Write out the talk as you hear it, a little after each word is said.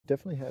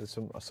definitely had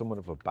somewhat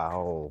of a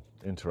bowel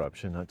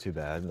interruption, not too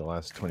bad, in the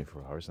last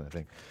 24 hours. And I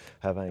think,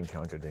 have I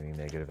encountered any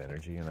negative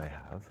energy? And I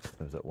have.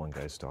 There was that one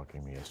guy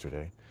stalking me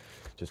yesterday,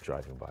 just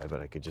driving by, but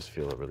I could just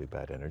feel a really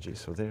bad energy.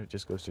 So there, it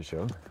just goes to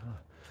show.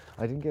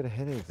 I didn't get a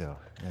headache though.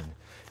 And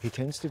he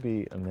tends to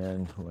be a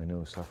man who I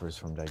know suffers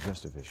from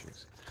digestive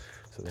issues.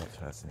 So that's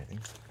fascinating.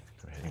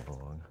 We're heading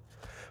along.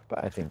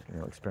 But I think,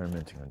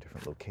 experimenting on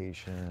different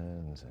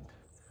locations, and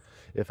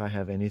if I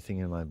have anything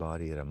in my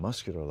body at a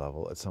muscular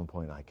level, at some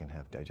point I can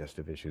have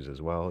digestive issues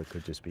as well. It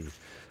could just be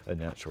a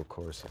natural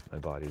course of my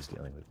body's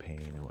dealing with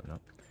pain and whatnot.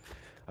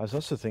 I was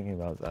also thinking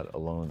about that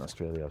alone in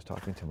Australia. I was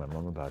talking to my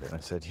mom about it, and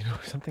I said,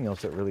 something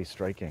else that really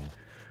striking,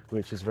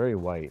 which is very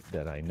white,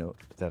 that I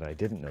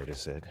didn't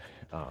notice it,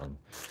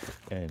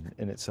 and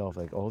in itself,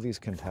 like all these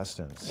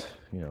contestants,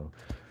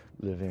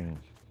 living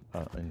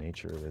in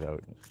nature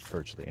without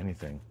virtually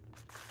anything,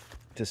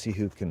 to see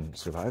who can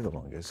survive the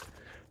longest,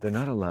 they're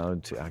not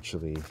allowed to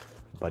actually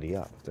buddy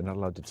up. They're not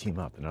allowed to team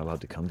up. They're not allowed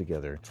to come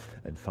together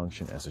and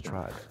function as a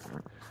tribe.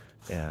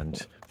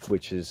 And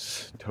which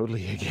is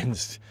totally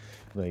against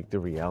like the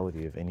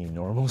reality of any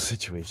normal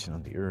situation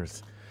on the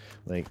earth.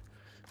 Like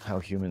how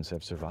humans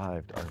have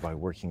survived are by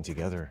working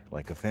together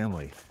like a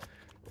family.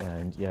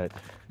 And yet,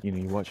 you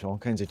watch all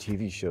kinds of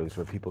TV shows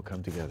where people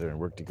come together and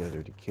work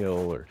together to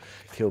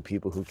kill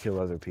people who kill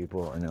other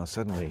people. And now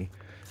suddenly,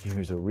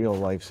 here's a real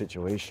life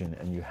situation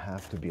and you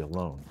have to be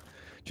alone.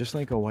 Just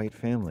like a white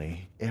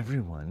family,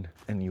 everyone,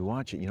 and you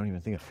watch it, you don't even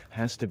think of,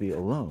 has to be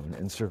alone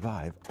and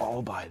survive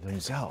all by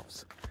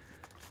themselves,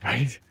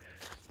 right?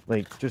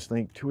 Like, just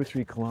like 2 or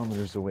 3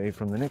 kilometers away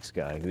from the next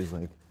guy who's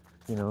like,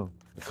 a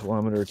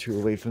kilometer or 2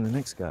 away from the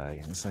next guy.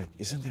 And it's like,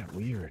 isn't that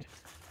weird?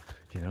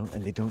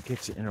 And they don't get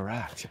to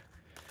interact.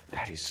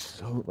 That is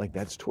so,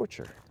 that's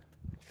torture.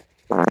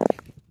 Kind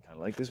of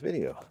like this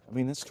video. I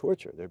mean, that's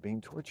torture. They're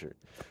being tortured.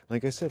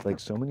 Like I said, like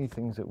so many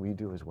things that we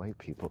do as white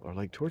people are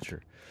like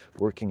torture.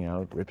 Working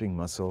out, ripping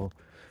muscle,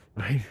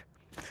 right?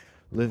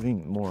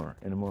 Living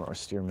in a more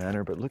austere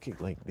manner, but look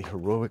at like the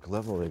heroic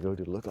level they go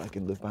to look like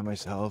and live by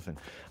myself, and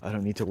I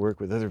don't need to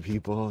work with other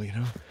people,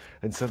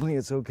 and suddenly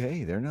it's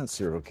okay. They're not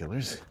serial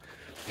killers.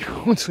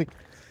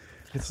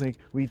 It's like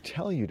we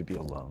tell you to be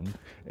alone,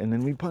 and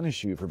then we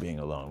punish you for being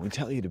alone. We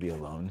tell you to be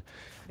alone,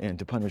 and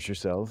to punish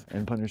yourself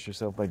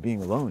by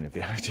being alone if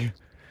you have to.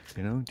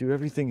 Do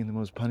everything in the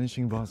most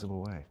punishing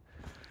possible way.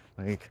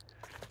 Like,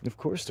 of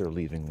course they're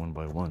leaving one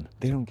by one.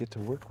 They don't get to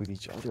work with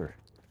each other.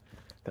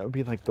 That would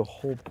be like the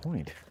whole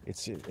point.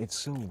 It's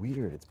so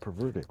weird. It's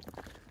perverted.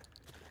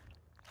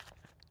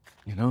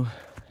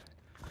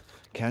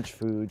 Catch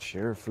food,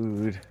 share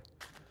food,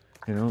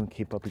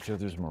 keep up each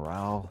other's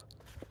morale.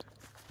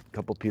 A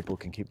couple people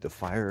can keep the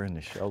fire and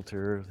the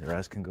shelter. The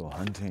rest can go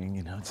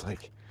hunting. It's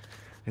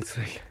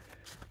like,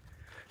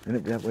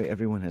 and that way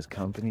everyone has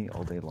company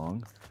all day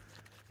long.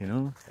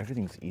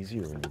 Everything's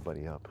easier when you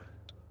buddy up.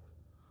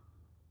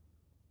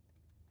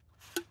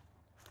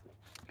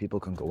 People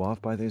can go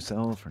off by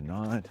themselves or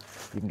not.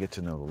 You can get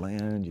to know the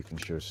land. You can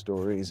share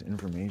stories,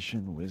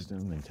 information,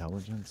 wisdom,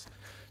 intelligence.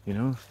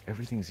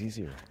 Everything's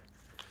easier.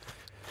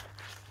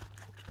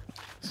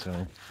 So,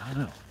 I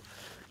don't know.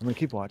 I'm going to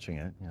keep watching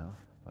it,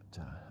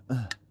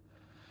 but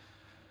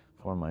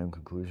form my own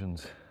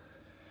conclusions.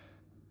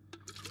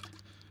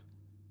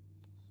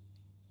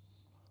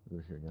 We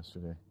were here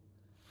yesterday.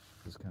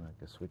 It was kind of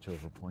like a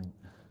switchover point.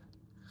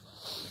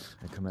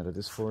 I come out of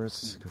this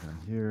forest, go down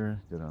here,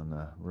 go down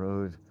the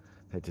road,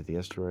 head to the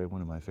estuary,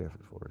 one of my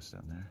favorite forests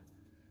down there.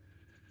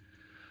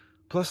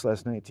 Plus,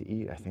 last night to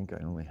eat, I think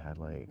I only had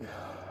like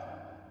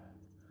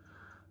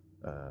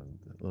a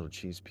little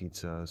cheese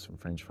pizza, some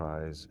French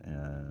fries,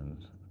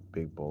 and a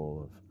big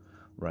bowl of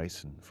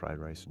rice and fried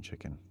rice and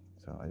chicken.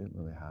 So I didn't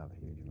really have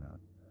a huge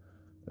amount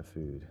of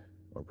food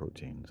or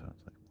protein. So I was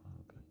like, oh,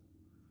 okay.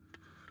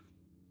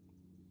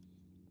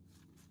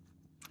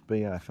 But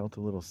yeah, I felt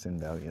a little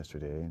thinned out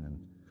yesterday, and then,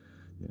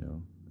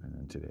 and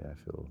then today I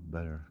feel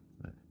better.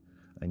 But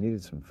I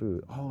needed some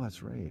food. Oh,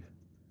 that's right.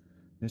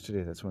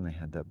 Yesterday, that's when I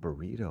had that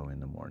burrito in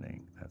the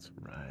morning. That's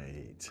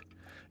right.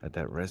 At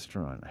that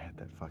restaurant, I had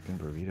that fucking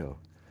burrito.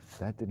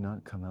 That did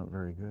not come out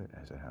very good,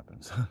 as it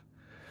happens.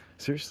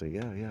 Seriously,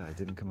 yeah, it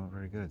didn't come out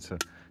very good. So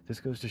this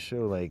goes to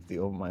show, like,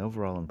 my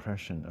overall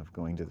impression of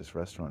going to this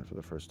restaurant for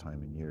the first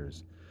time in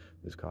years,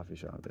 this coffee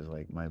shop, is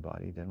like my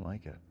body didn't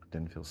like it.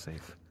 Didn't feel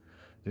safe.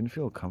 Didn't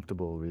feel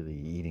comfortable really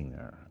eating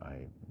there.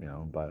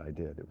 But I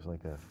did. It was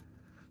like it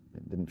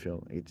didn't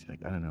feel, it's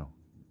like, I don't know,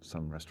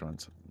 some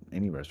restaurants,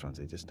 any restaurants,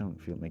 they just don't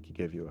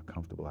give you a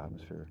comfortable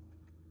atmosphere.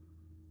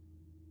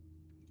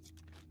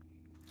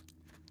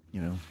 I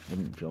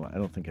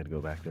don't think I'd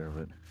go back there,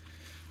 but,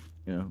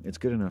 it's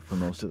good enough for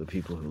most of the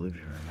people who live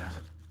here, I guess.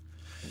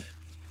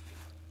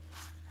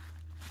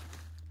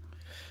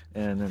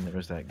 And then there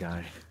was that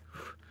guy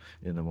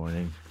in the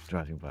morning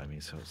driving by me,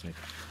 so it's like,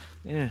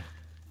 yeah,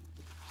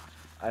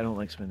 I don't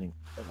like spending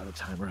a lot of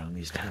time around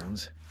these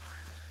towns.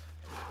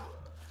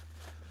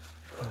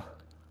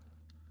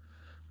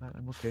 But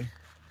I'm okay.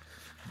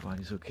 My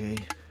body's okay.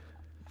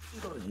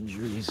 No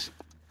injuries.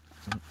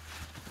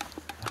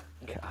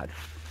 God.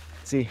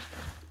 See,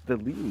 the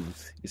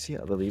leaves, you see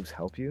how the leaves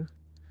help you,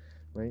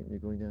 right? You're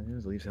going down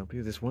here, the leaves help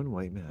you. This one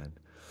white man,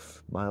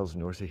 miles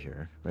north of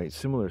here, right?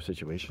 Similar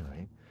situation,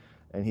 right?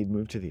 And he'd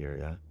moved to the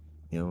area,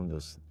 you know,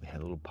 they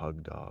had a little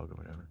pug dog or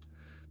whatever.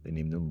 They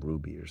named him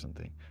Ruby or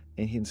something.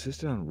 And he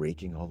insisted on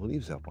raking all the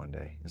leaves up one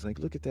day. He's like,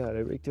 look at that, I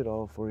raked it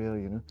all for you,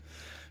 you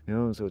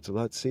know, so it's a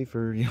lot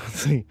safer. You know,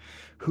 it's like,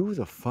 who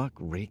the fuck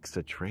rakes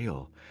a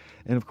trail?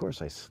 And of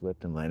course I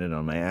slipped and landed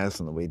on my ass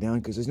on the way down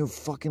because there's no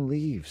fucking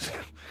leaves.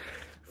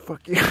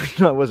 Fuck you.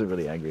 No, I wasn't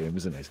really angry. He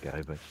was a nice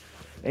guy,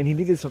 and he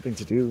needed something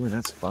to do, and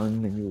that's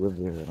fun, and you live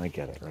there, and I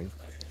get it, right?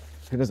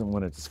 Who doesn't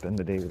want to spend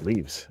the day with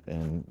leaves?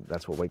 And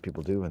that's what white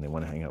people do when they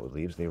want to hang out with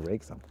leaves. They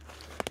rake them.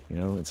 You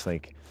know, it's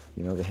like,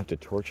 you know, they have to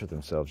torture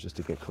themselves just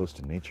to get close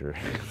to nature.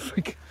 It's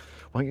like,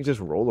 why don't you just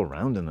roll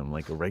around in them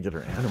like a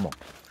regular animal?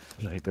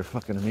 Like, they're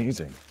fucking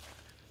amazing.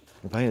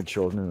 If I had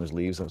children and it was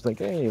leaves, I was like,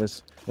 hey,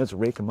 let's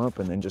rake them up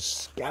and then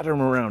just scatter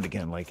them around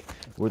again, like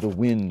we're the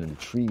wind and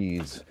the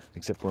trees,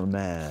 except we're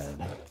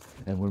man,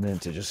 and we're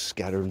meant to just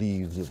scatter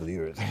leaves over the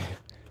earth.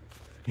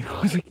 You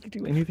know, it's like you can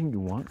do anything you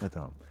want with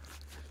them.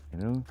 You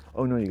know?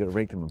 Oh no, you gotta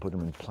rake them and put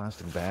them in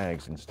plastic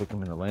bags and stick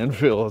them in the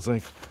landfill. It's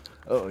like,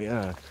 oh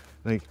yeah.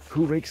 Like,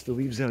 who rakes the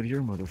leaves out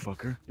here,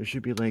 motherfucker? There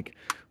should be like,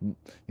 you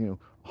know,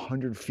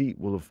 100 feet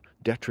full of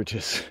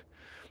detritus.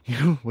 You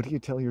know, what do you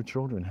tell your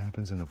children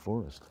happens in the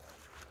forest?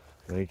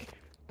 Like,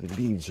 the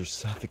leaves are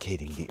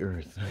suffocating the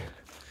earth.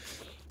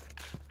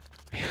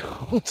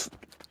 Oh,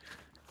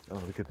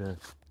 look at that.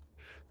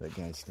 That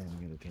guy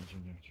standing at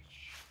attention there.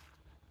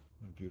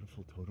 What a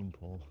beautiful totem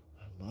pole.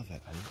 I love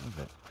it. I love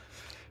it.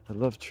 I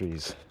love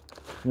trees.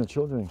 You know,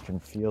 children can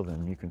feel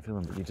them. You can feel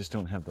them, but you just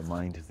don't have the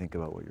mind to think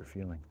about what you're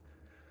feeling.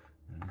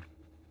 You know?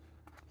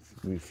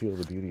 We feel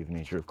the beauty of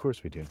nature. Of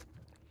course we do.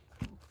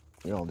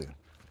 We all do.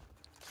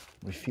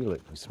 We feel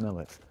it. We smell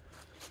it.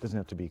 It doesn't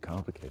have to be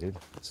complicated.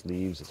 It's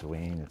leaves, it's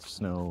rain, it's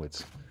snow,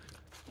 it's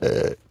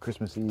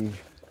Christmas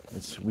Eve.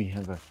 We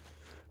have a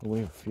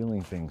way of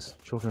feeling things.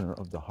 Children are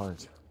of the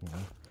heart, you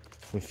know.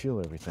 They feel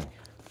everything.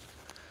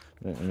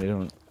 And they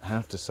don't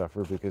have to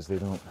suffer because they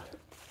don't,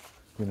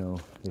 you know,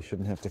 they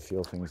shouldn't have to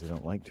feel things they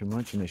don't like too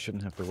much, and they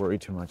shouldn't have to worry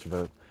too much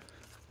about,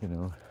 you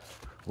know,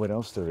 what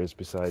else there is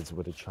besides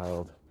what a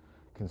child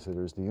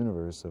considers the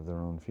universe of their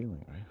own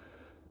feeling, right?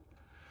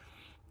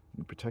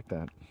 You protect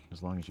that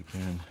as long as you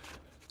can.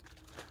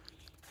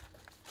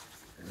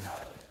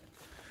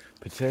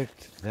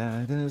 Protect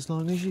that as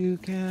long as you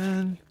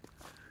can,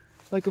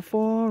 like a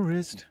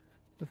forest,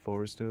 the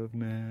forest of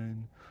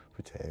man.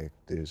 Protect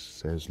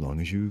this as long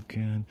as you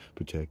can.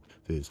 Protect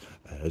this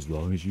as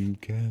long as you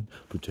can.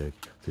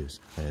 Protect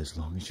this as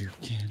long as you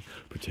can.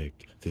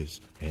 Protect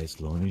this as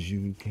long as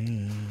you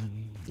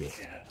can. Yeah.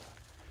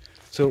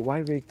 So why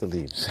rake the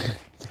leaves?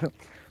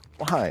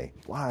 Why?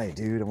 Why,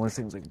 dude? I want to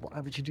say, like, why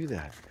would you do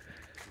that?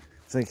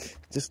 It's like,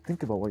 just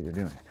think about what you're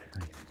doing.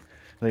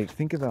 Like,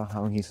 think about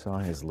how he saw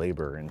his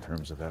labor in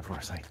terms of effort.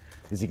 It's like,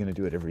 is he going to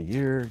do it every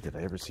year? Did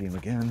I ever see him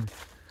again?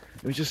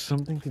 It was just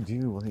something to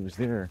do while he was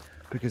there,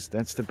 because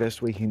that's the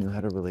best way he knew how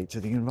to relate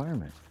to the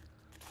environment,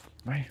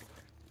 right?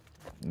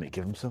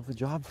 Give himself a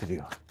job to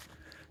do.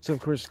 So, of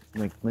course,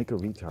 like a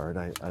retard,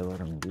 I let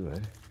him do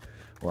it.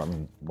 Well, I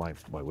mean, why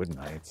wouldn't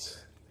I?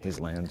 It's his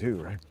land too,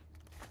 right?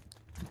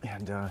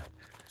 And,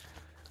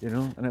 you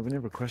know, and I've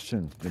never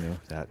questioned, you know,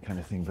 that kind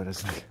of thing, but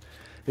it's like,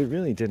 it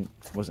really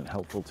wasn't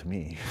helpful to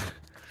me.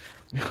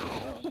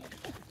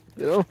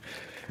 You know,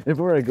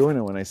 everywhere I go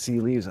now, when I see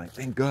leaves, I'm like,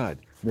 thank God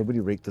nobody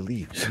raked the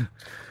leaves.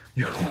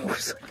 You know,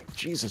 it's like,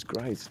 Jesus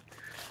Christ.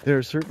 There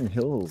are certain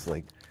hills,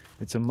 like,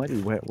 it's a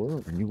muddy, wet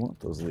world, and you want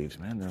those leaves,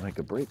 man. They're like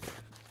a break.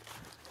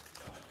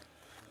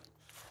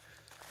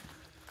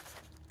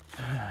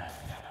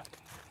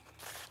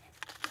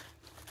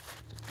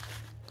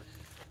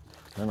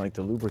 They're like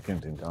the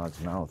lubricant in God's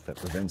mouth that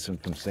prevents him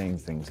from saying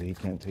things that he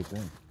can't take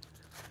in.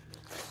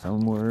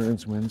 Some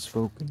words, when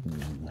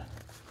spoken,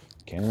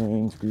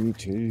 can't be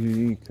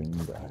taken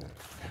back.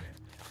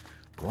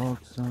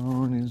 Walks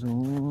on his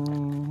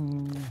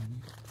own,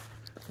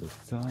 the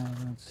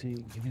thoughts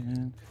he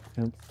can't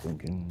help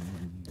thinking.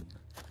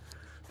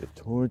 The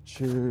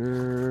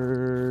torture's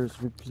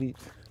replete,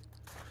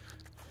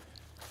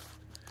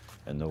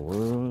 and the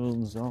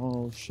world's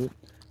all shit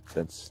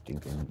that's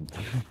stinking.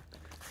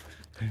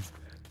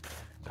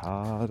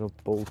 Caught a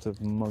bolt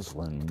of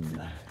muslin,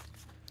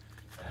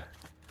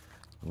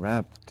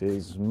 wrapped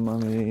his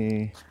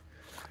mummy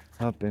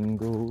up in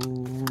gold.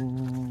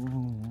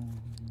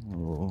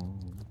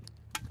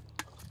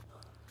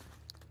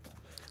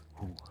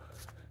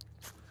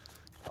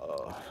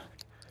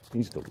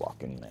 He's the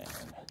walking man,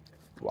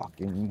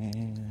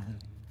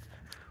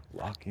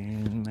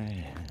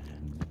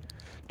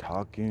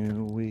 talking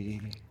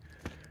away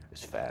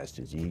as fast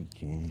as he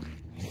can.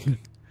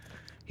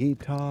 He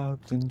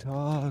talked and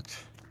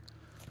talked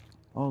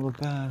all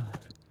about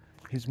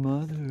his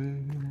mother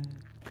and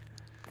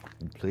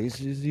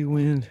places he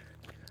went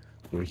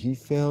where he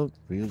felt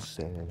real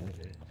sad.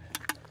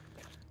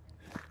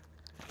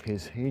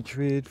 His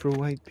hatred for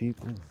white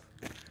people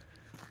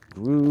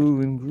grew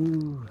and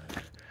grew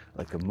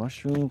like a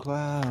mushroom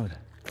cloud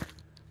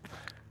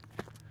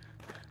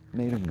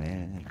made of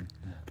man.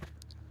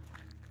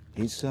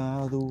 He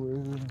saw the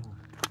world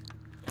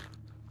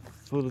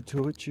full of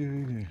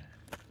torture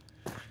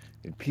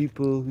and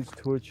people whose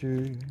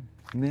torture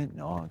meant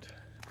naught,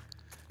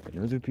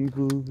 and other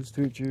people whose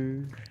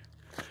torture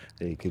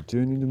they could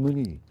turn into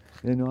money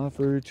and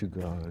offer to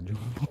God.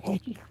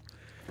 And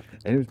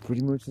it was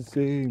pretty much the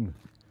same,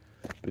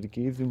 but it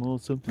gave them all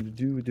something to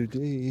do with their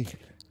day.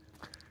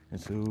 And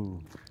so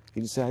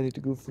he decided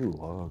to go for a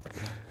walk.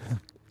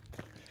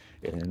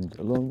 And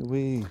along the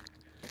way,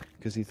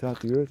 because he thought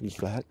the earth was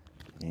flat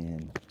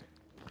and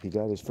he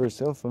got his first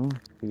cell phone,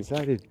 he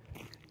decided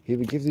he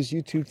would give this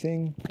YouTube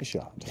thing a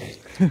shot.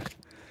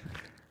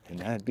 And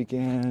that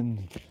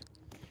began,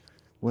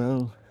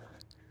 well,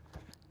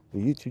 the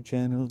YouTube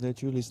channel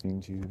that you're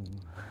listening to.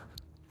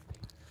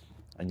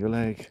 And you're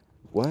like,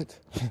 what?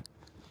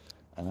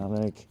 And I'm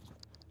like,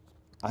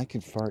 I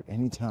could fart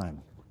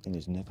anytime and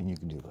there's nothing you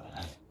can do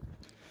about it.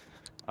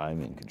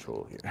 I'm in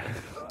control here.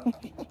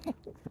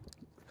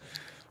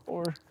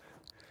 Or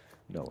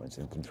no one's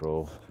in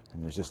control,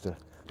 and there's just a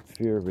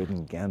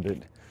fear-ridden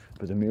gambit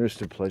for the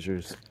merest of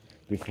pleasures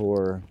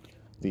before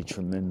the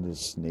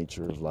tremendous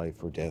nature of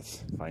life or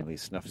death finally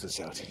snuffs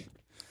us out.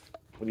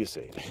 What do you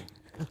say?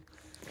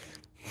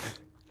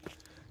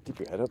 Keep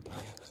your head up.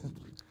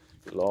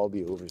 It'll all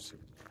be over soon.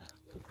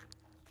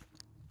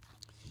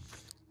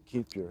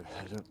 Keep your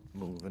head up,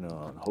 moving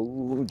on.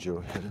 Hold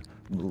your head up,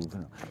 moving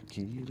on.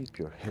 Keep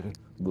your head up,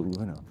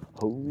 moving on.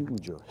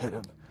 Hold your head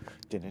up.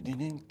 Ding ding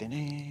ding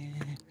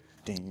ding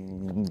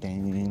ding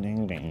ding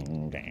ding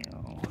ding ding.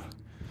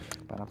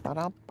 Ba ba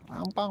da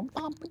bum bum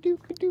bum ba doo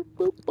ba doo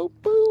boo boo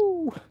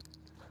boo.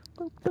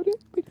 Boo ba doo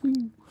ba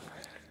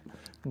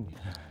doo.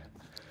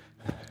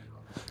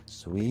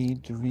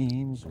 Sweet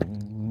dreams were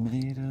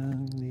made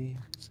of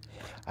these.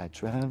 I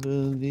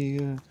travel the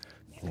earth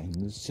and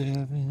the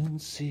seven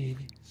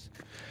seas.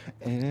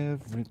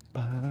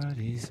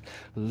 Everybody's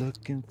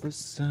looking for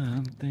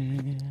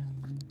something.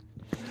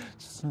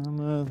 Some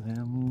of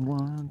them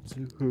want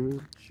to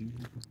hurt you.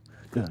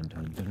 Dun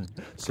dun dun.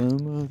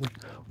 Some of them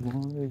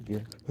want to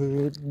get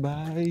hurt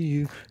by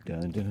you.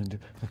 Dun dun dun.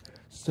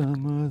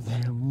 Some of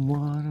them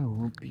want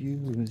to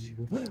abuse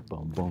you.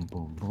 Boom boom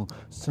boom boom.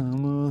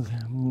 Some of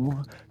them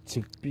want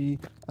to be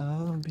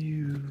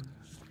abused.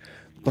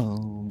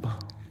 Boom boom.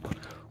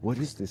 What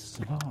is this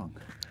song?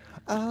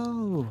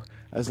 Oh,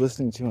 I was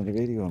listening to on the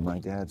radio on my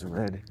dad's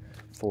red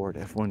Ford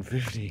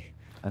F-150,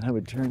 and I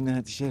would turn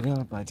that shit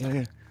up, I tell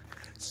you.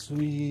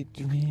 Sweet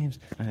dreams.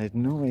 I had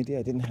no idea.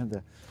 I didn't have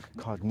the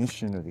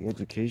cognition or the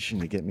education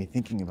to get me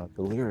thinking about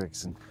the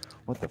lyrics and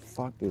what the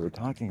fuck they were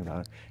talking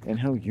about and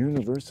how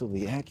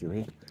universally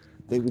accurate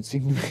they would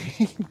seem to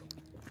be.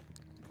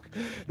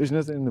 There's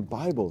nothing in the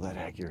Bible that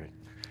accurate.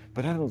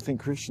 But I don't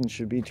think Christians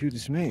should be too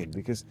dismayed,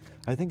 because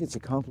I think it's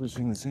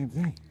accomplishing the same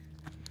thing.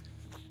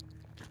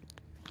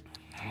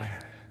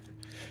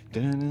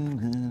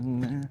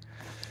 Da-na-na-na.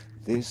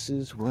 This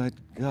is what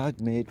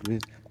God made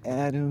with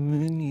Adam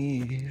and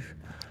Eve.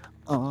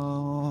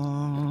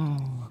 Oh,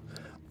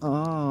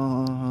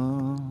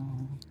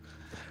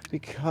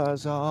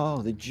 because all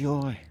the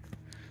joy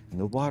and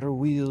the water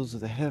wheels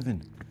of the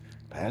heaven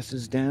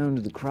passes down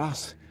to the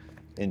cross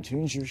and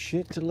turns your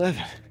shit to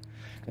leaven,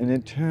 and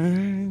it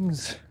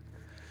turns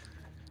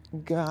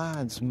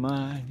God's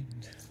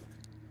mind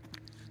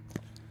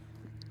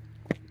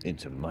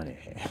into money.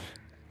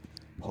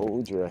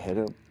 Hold your head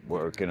up,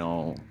 working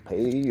on,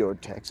 pay your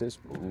taxes,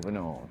 moving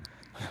on.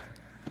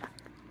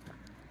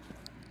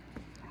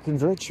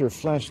 Convert your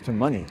flesh to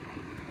money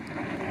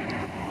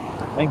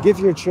and give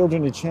your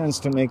children a chance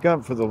to make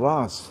up for the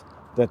loss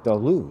that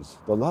they'll lose,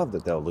 the love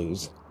that they'll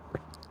lose,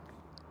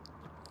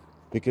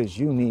 because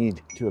you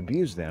need to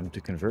abuse them to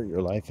convert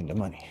your life into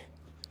money,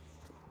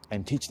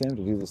 and teach them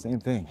to do the same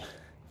thing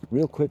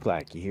real quick,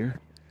 like, you hear,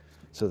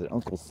 so that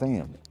Uncle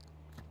Sam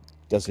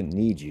doesn't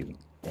need you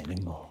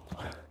anymore.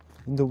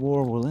 And the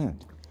war will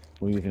end.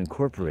 We've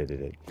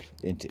incorporated it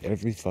into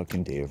every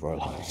fucking day of our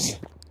lives.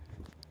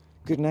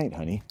 Good night,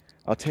 honey.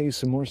 I'll tell you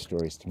some more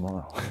stories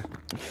tomorrow.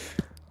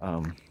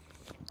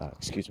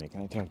 Excuse me,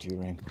 can I talk to you,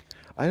 Rain?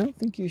 I don't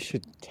think you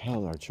should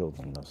tell our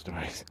children those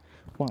stories.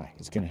 Why?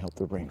 It's going to help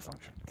their brain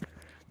function.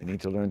 They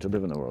need to learn to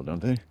live in the world, don't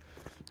they?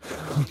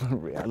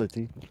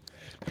 Reality.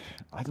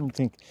 I don't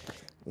think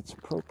it's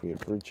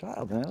appropriate for a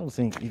child, and I don't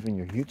think even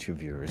your YouTube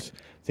viewers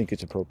think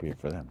it's appropriate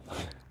for them.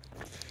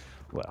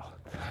 Well,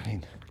 I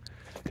mean,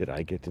 did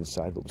I get to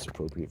decide what was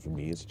appropriate for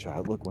me as a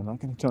child? Look, we're not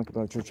going to talk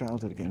about your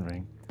childhood again,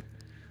 Rain.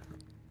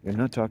 You're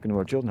not talking to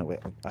our children that way.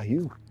 Are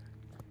you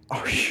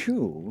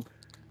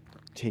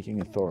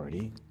taking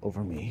authority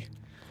over me?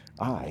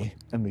 I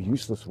am a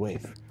useless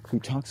waif who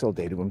talks all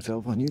day to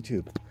himself on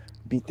YouTube.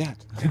 Beat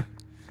that.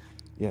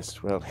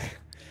 Yes, well,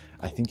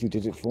 I think you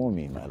did it for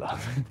me, my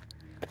love.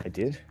 I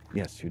did?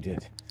 Yes, you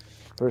did.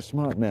 For a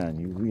smart man,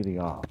 you really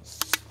are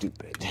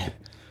stupid.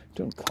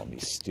 Don't call me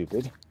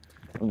stupid.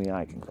 Only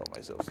I can call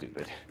myself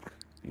stupid.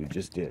 You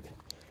just did.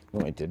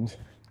 No, I didn't.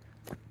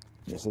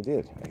 Yes, I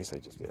did. I guess I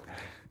just did.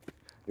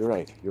 You're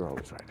right. You're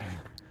always right.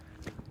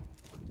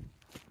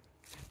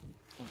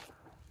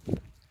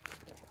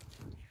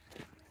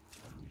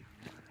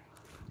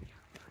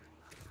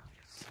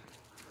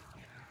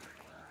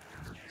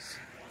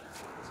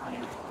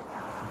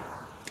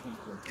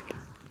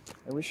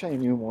 I wish I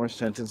knew more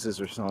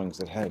sentences or songs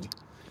that had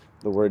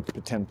the word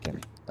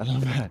Potemkin. I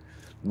love that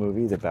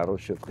movie, The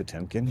Battleship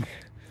Potemkin.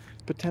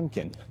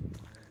 Potemkin.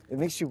 It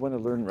makes you want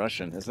to learn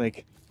Russian. It's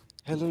like,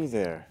 hello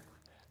there,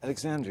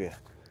 Alexandria.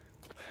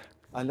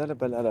 Alada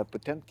balada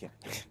Potemkin.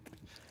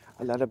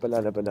 Alada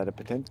balada balada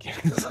Potemkin.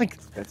 It's like,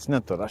 that's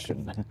not the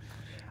Russian.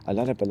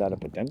 Alada balada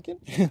Potemkin?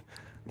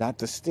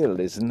 That still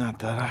is not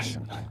the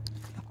Russian.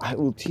 I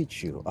will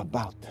teach you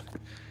about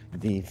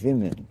the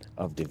women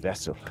of the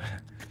vessel.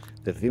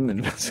 The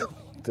women vessel.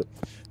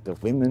 The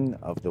women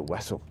of the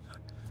vessel.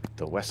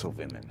 The vessel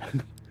women.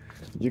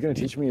 You're going to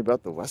teach me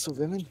about the vessel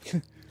women?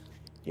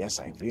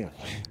 Yes, I will.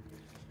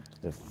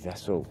 The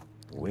vessel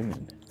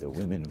women. The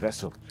women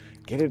vessel.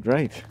 Get it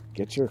right.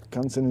 Get your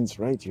consonants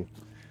right, you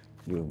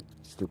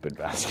stupid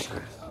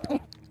bastard.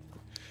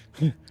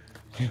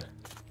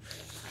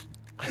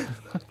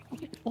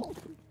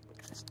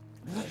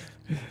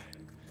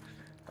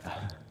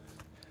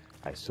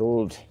 I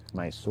sold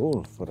my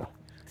soul for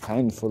a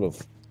handful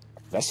of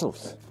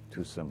vessels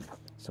to some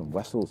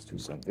vessels to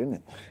some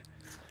women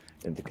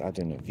in the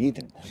Garden of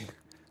Eden.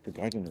 The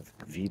Garden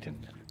of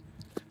Eden.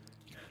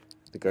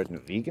 The Garden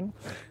of Vegan?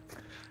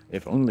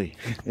 If only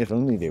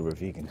they were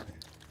vegan.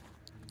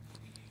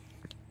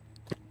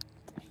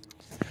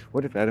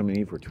 What if Adam and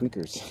Eve were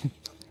tweakers?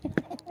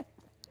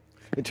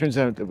 It turns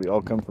out that we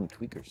all come from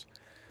tweakers.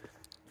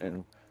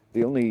 And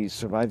the only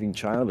surviving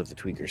child of the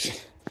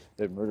tweakers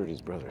that murdered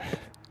his brother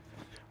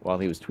while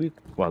he was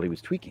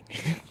tweaking.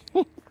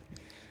 You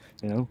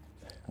know?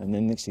 And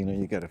then next thing you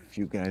know, you got a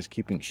few guys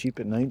keeping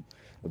sheep at night,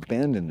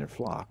 abandon their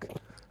flock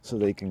so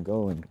they can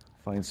go and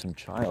find some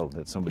child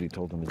that somebody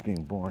told them is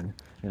being born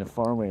in a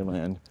faraway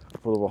land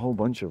full of a whole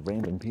bunch of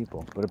random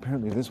people. But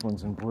apparently this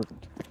one's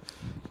important.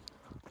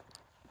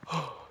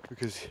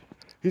 Because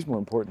he's more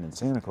important than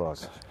Santa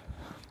Claus,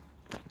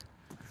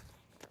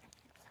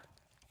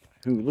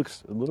 who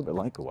looks a little bit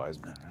like a wise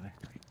man, really.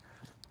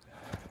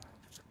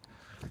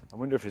 I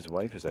wonder if his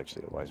wife is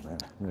actually a wise man.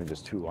 And they're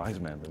just two wise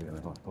men living in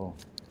the North Pole.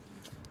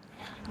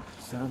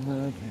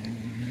 Summer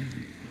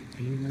rain,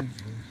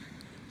 beautiful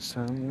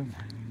summer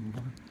rain,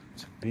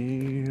 to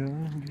be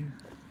on you.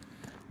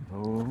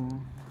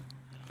 Oh,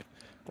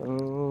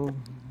 oh,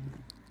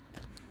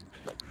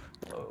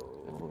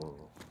 oh,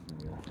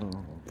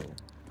 oh,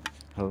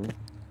 oh.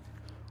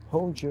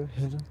 Hold your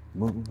head up,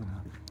 move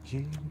up,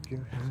 keep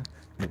your head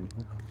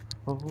moving up.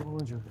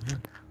 Hold your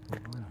head,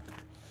 move up,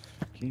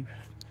 keep.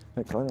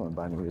 That car that went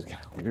by me was kind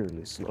of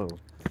weirdly slow.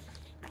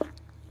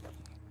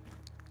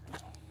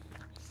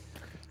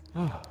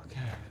 Oh,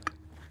 okay.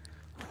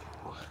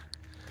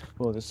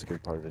 Well, this is a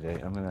good part of the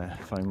day. I'm going to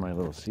find my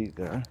little seat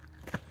there.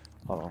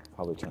 I'll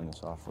probably turn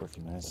this off for a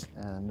few minutes.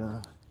 And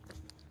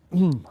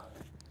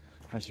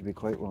I should be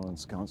quite well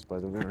ensconced by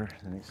the river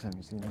the next time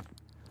you see me.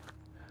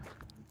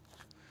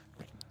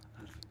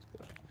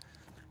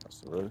 That's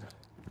the road.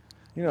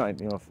 You know,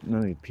 if none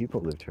of these people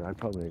lived here, I'd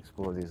probably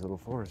explore these little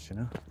forests, you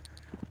know?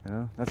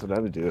 That's what I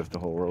would do if the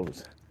whole world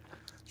was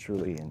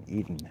truly in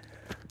Eden.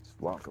 Just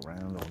walk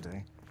around all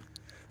day,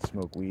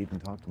 smoke weed,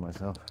 and talk to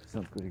myself.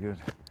 Sounds pretty good.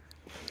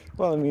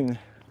 Well, I mean,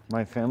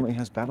 my family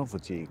has battle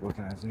fatigue. What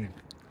can I say?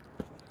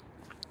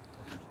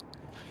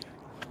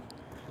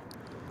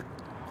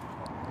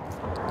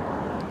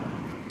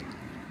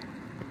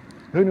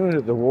 Who knew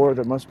that the war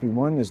that must be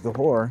won is the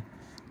whore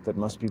that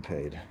must be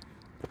paid?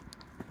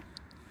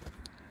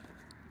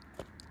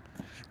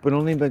 But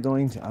only by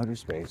going to outer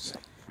space.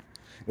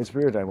 It's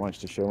weird, I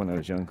watched a show when I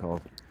was young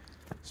called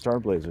Star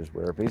Blazers,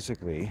 where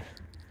basically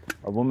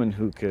a woman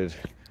who could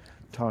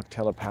talk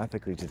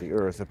telepathically to the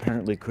Earth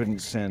apparently couldn't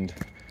send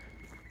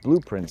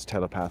blueprints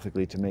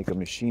telepathically to make a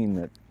machine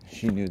that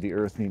she knew the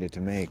Earth needed to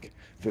make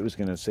if it was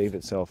going to save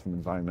itself from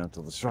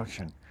environmental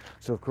destruction.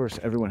 So of course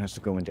everyone has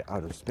to go into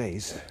outer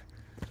space,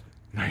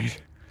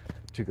 right,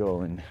 to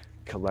go and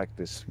collect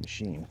this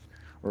machine,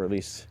 or at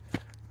least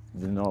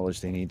the knowledge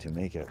they need to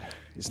make it.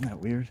 Isn't that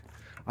weird?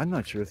 I'm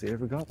not sure if they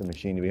ever got the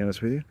machine, to be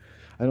honest with you.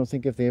 I don't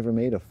think if they ever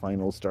made a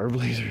final Star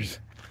Blazers.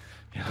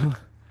 You know?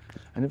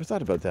 I never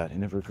thought about that. It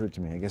never occurred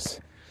to me. I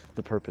guess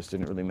the purpose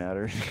didn't really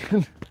matter.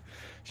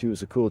 She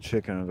was a cool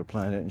chick on another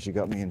planet, and she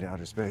got me into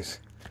outer space.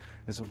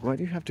 And so why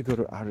do you have to go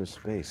to outer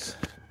space,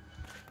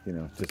 you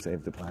know, to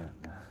save the planet?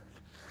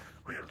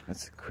 Whew,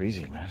 that's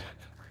crazy, man.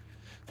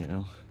 You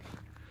know?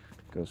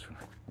 Goes from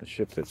a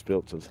ship that's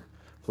built to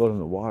float in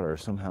the water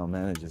somehow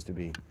manages to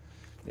be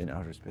in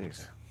outer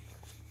space.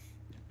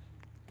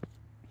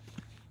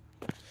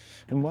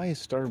 And why is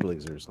Star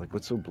Blazers? Like,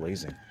 what's so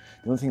blazing?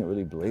 The only thing that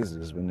really blazes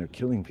is when they're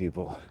killing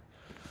people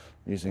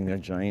using their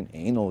giant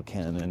anal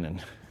cannon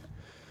and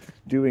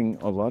doing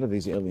a lot of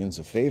these aliens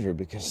a favor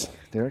because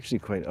they're actually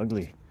quite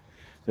ugly.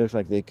 They look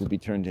like they could be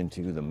turned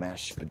into the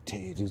mashed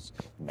potatoes.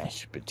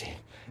 Mashed potato.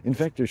 In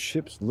fact, their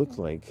ships look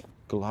like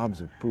globs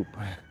of poop.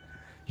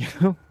 You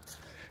know?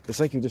 It's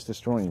like you're just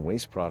destroying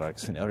waste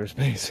products in outer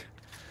space.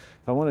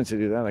 If I wanted to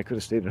do that, I could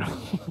have stayed at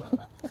home.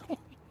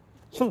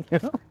 You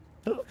know?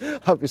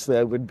 Obviously,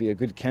 I would be a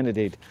good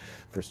candidate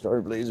for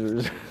star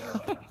blazers.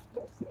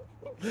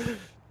 And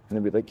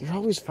they'd be like, you're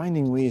always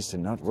finding ways to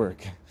not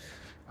work.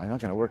 I'm not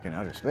going to work in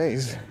outer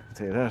space, I'll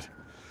tell you that.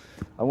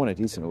 I want a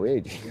decent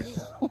wage.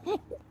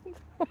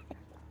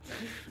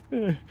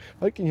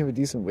 How can you have a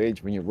decent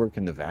wage when you work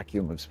in the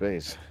vacuum of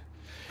space?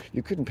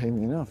 You couldn't pay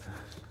me enough.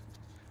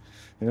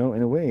 You know,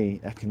 in a way,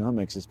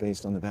 economics is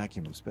based on the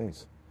vacuum of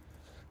space,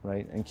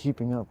 right? And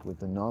keeping up with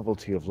the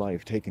novelty of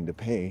life taking to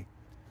pay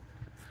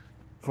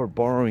for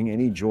borrowing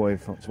any joy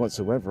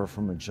whatsoever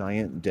from a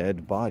giant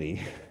dead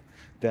body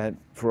that,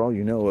 for all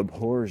you know,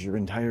 abhors your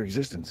entire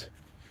existence,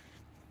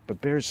 but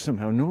bears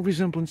somehow no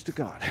resemblance to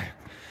God.